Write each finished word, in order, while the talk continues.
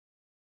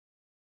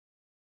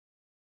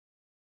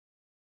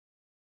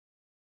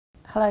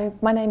Hello,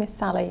 my name is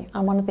Sally.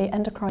 I'm one of the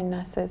endocrine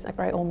nurses at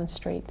Great Ormond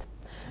Street.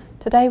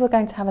 Today we're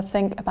going to have a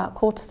think about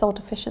cortisol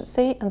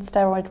deficiency and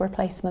steroid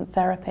replacement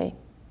therapy.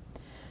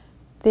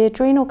 The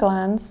adrenal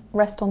glands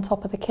rest on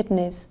top of the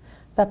kidneys.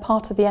 They're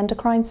part of the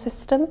endocrine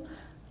system,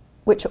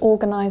 which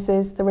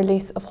organises the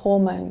release of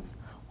hormones.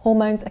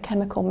 Hormones are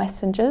chemical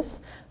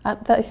messengers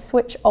that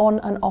switch on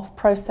and off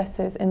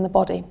processes in the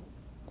body.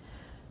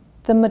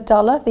 The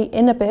medulla, the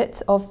inner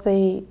bit of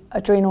the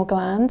adrenal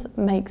gland,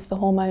 makes the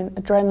hormone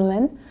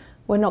adrenaline.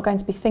 We're not going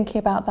to be thinking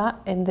about that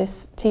in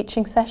this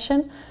teaching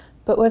session,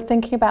 but we're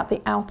thinking about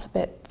the outer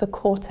bit, the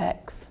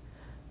cortex.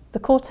 The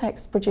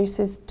cortex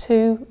produces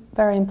two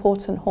very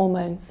important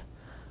hormones.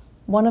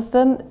 One of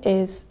them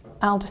is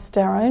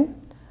aldosterone.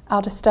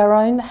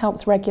 Aldosterone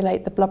helps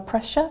regulate the blood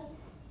pressure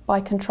by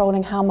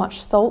controlling how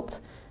much salt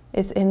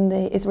is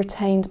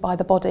retained by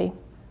the body.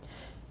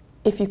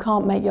 If you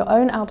can't make your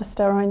own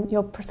aldosterone,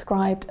 you're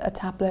prescribed a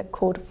tablet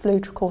called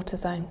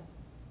fludrocortisone.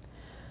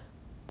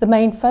 The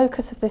main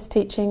focus of this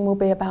teaching will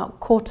be about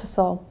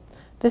cortisol.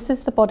 This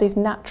is the body's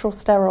natural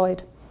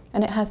steroid,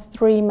 and it has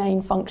three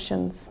main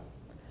functions.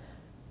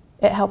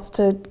 It helps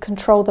to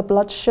control the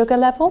blood sugar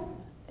level,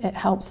 it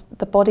helps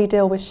the body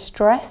deal with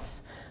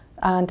stress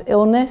and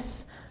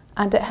illness,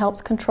 and it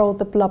helps control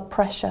the blood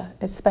pressure,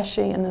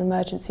 especially in an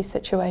emergency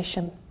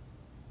situation.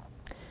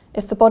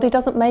 If the body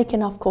doesn't make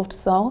enough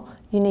cortisol,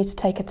 you need to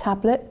take a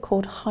tablet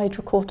called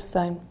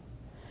hydrocortisone.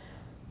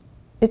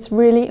 It's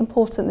really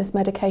important this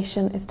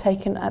medication is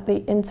taken at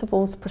the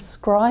intervals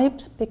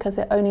prescribed because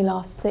it only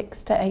lasts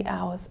 6 to 8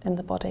 hours in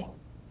the body.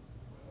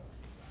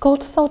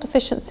 Cortisol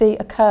deficiency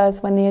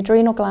occurs when the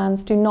adrenal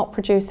glands do not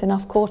produce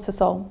enough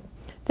cortisol.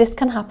 This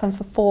can happen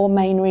for four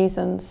main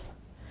reasons.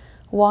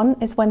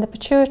 One is when the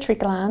pituitary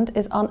gland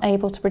is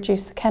unable to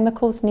produce the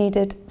chemicals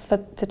needed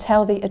to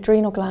tell the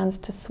adrenal glands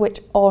to switch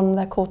on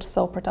their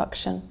cortisol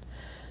production.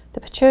 The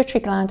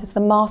pituitary gland is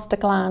the master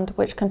gland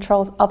which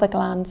controls other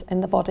glands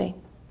in the body.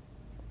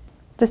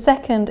 The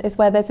second is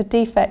where there's a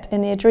defect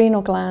in the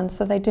adrenal glands,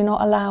 so they do not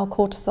allow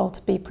cortisol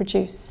to be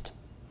produced.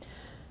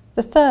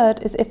 The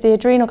third is if the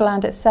adrenal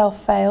gland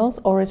itself fails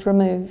or is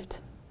removed.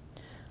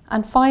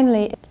 And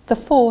finally, the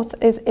fourth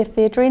is if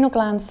the adrenal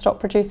glands stop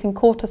producing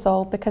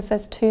cortisol because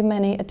there's too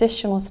many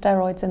additional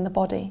steroids in the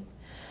body.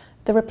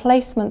 The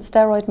replacement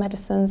steroid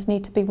medicines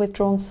need to be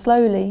withdrawn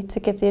slowly to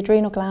give the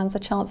adrenal glands a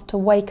chance to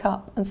wake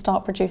up and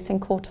start producing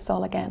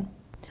cortisol again.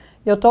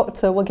 Your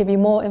doctor will give you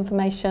more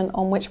information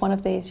on which one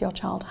of these your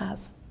child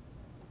has.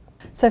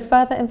 So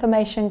further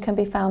information can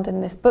be found in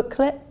this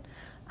booklet,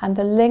 and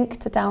the link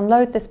to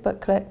download this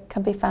booklet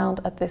can be found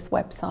at this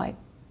website.